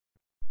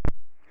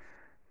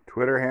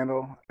Twitter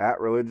handle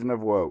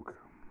 @religionofwoke.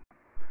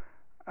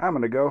 I'm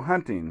going to go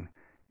hunting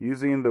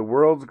using the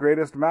world's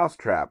greatest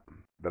mousetrap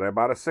that I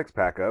bought a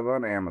 6-pack of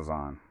on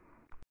Amazon.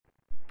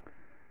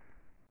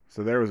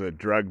 So there was a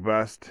drug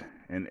bust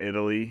in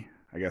Italy,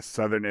 I guess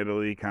southern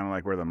Italy, kind of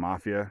like where the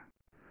mafia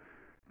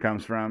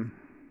comes from.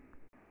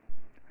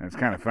 And it's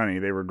kind of funny,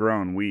 they were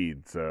growing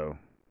weed, so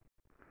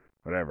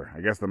whatever.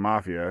 I guess the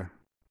mafia,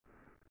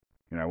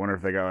 I wonder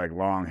if they got like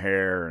long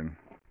hair and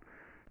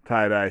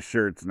tie-dye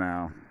shirts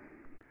now.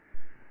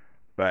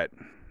 But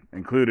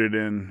included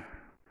in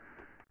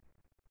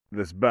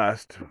this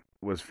bust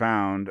was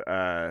found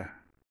a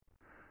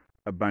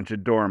bunch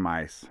of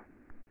dormice.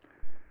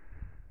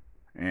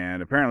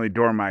 And apparently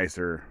dormice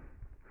are,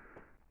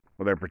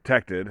 well, they're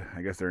protected.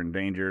 I guess they're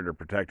endangered or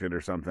protected or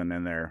something,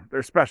 and they're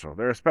special.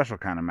 They're a special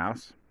kind of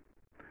mouse.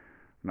 I'm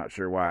not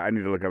sure why. I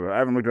need to look up. I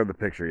haven't looked up the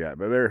picture yet,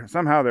 but they're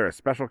a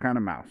special kind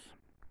of mouse.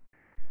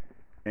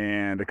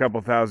 And a couple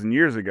thousand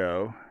years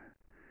ago,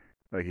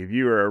 like if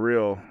you were a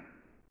real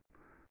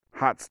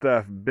hot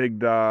stuff, big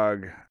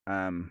dog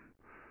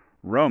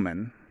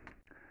Roman,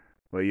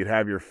 well, you'd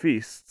have your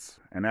feasts,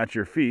 and at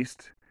your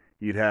feast,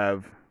 you'd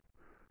have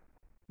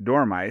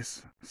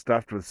dormice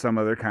stuffed with some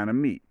other kind of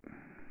meat.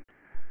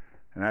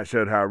 And that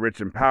showed how rich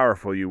and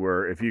powerful you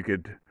were if you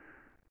could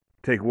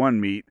take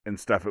one meat and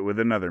stuff it with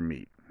another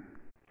meat.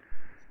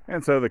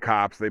 And so the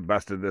cops, they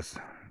busted this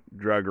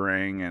drug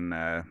ring, and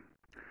I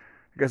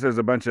guess there's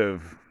a bunch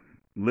of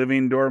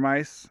living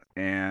dormice,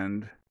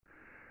 and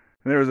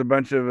there was a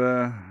bunch of,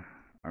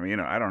 I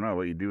don't know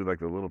what you do with like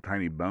the little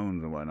tiny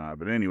bones and whatnot,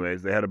 but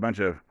anyways, they had a bunch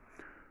of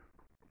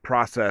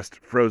processed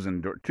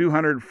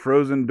 200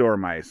 frozen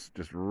dormice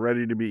just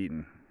ready to be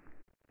eaten.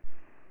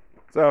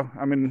 So,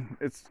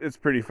 it's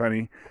pretty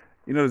funny.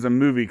 There's a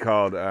movie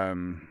called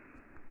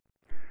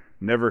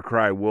Never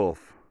Cry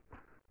Wolf.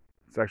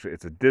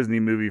 It's a Disney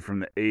movie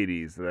from the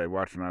 80s that I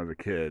watched when I was a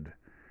kid,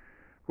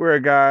 where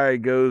a guy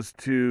goes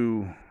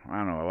to, I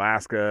don't know,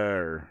 Alaska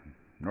or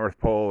North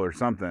Pole or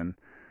something,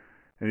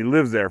 and he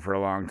lives there for a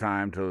long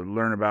time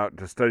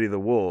to study the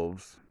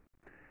wolves,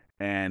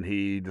 and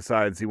he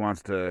decides he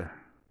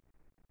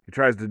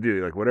tries to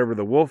do, like, whatever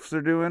the wolves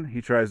are doing, he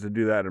tries to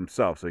do that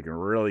himself so he can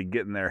really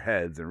get in their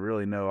heads and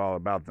really know all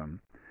about them.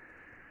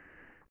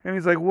 And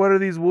he's like, what are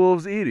these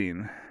wolves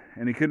eating?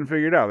 And he couldn't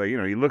figure it out. Like,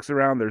 he looks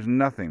around, there's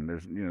nothing.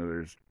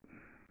 There's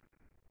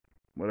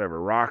whatever,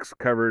 rocks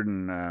covered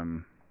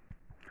in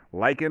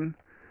lichen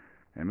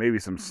and maybe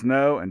some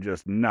snow and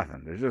just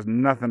nothing. There's just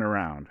nothing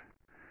around.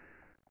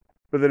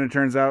 But then it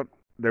turns out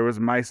there was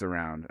mice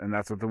around, and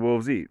that's what the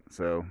wolves eat.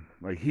 So,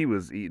 like, he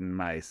was eating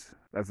mice.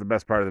 That's the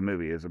best part of the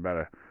movie. There's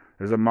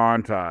a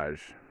montage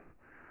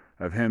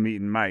of him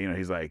eating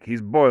mice.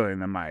 He's boiling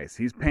the mice.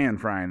 He's pan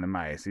frying the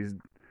mice. He's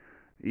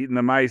eating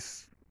the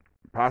mice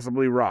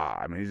possibly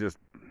raw. He's just,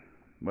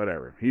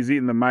 whatever. He's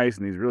eating the mice,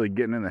 and he's really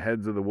getting in the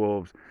heads of the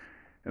wolves.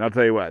 And I'll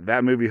tell you what,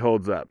 that movie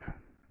holds up.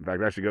 In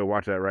fact, I should go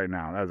watch that right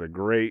now. That was a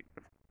great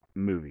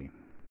movie.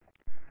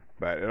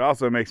 But it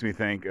also makes me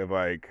think of,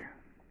 like,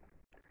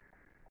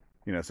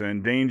 so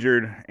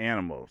endangered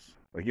animals.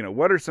 Like,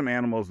 what are some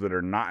animals that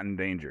are not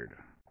endangered?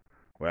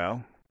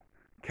 Well,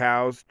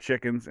 cows,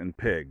 chickens, and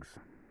pigs.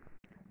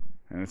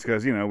 And it's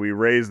because, we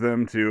raise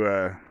them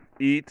to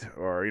eat,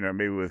 or,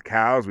 maybe with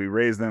cows, we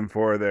raise them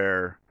for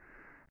their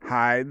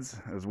hides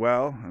as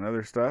well and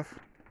other stuff.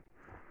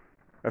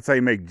 That's how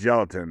you make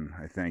gelatin,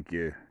 I think.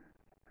 You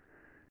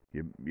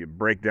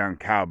break down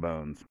cow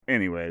bones.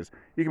 Anyways,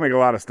 you can make a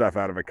lot of stuff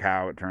out of a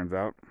cow, it turns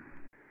out.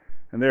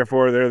 And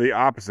therefore, they're the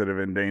opposite of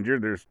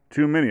endangered. There's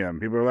too many of them.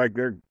 People are like,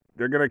 they're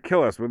going to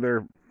kill us with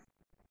their,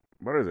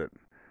 what is it?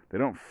 They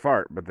don't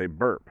fart, but they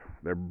burp.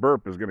 Their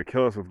burp is going to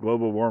kill us with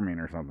global warming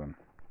or something.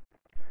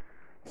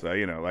 So,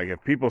 like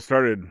if people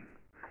started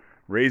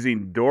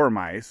raising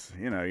dormice,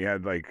 you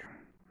had like,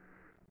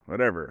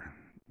 whatever.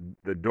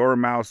 The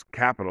dormouse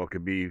capital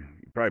could be, you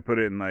probably put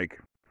it in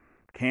like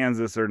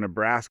Kansas or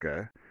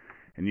Nebraska,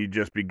 and you'd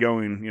just be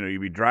going,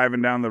 you'd be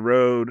driving down the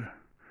road,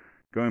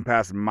 going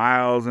past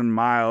miles and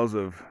miles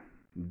of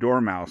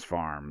dormouse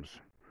farms.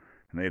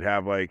 And they'd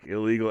have like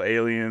illegal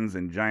aliens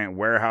and giant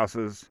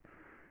warehouses,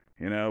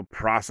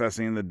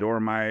 processing the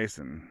dormice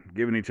and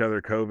giving each other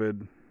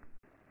COVID.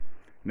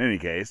 In any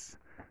case,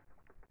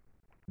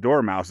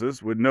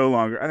 dormouses would no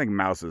longer, I don't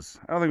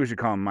think we should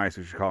call them mice,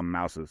 we should call them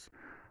mouses.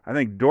 I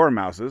think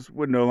dormouses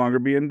would no longer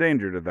be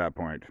endangered at that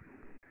point.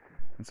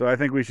 And so I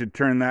think we should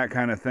turn that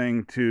kind of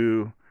thing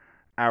to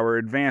our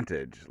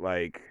advantage.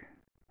 Like,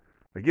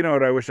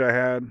 what I wish I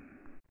had?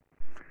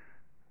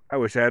 I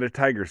wish I had a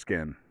tiger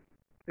skin.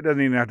 It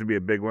doesn't even have to be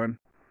a big one.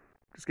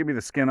 Just give me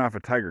the skin off a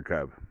tiger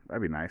cub.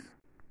 That'd be nice.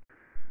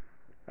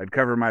 I'd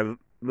cover my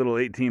little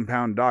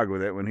 18-pound dog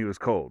with it when he was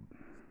cold.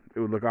 It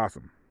would look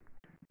awesome.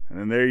 And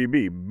then there you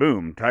be.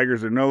 Boom.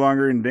 Tigers are no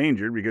longer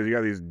endangered because you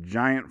got these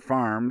giant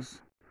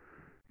farms,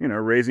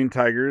 raising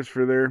tigers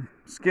for their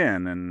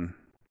skin. And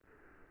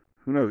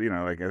who knows,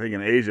 like I think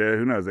in Asia,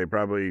 who knows, they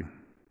probably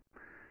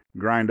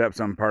grind up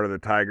some part of the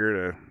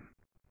tiger to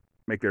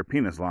make their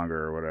penis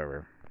longer or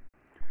whatever.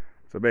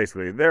 So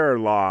basically, there are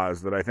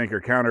laws that I think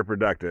are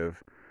counterproductive.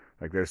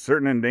 Like there's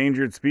certain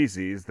endangered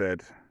species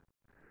that,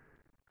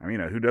 I mean,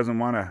 who doesn't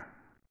want to?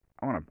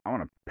 I want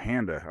a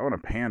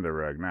panda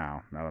rug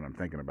now. Now that I'm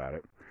thinking about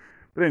it.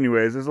 But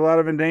anyways, there's a lot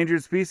of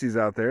endangered species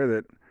out there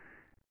that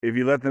if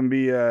you let them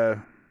be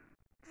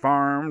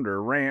farmed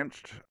or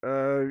ranched,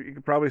 you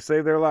could probably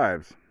save their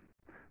lives,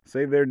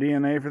 save their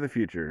DNA for the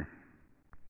future.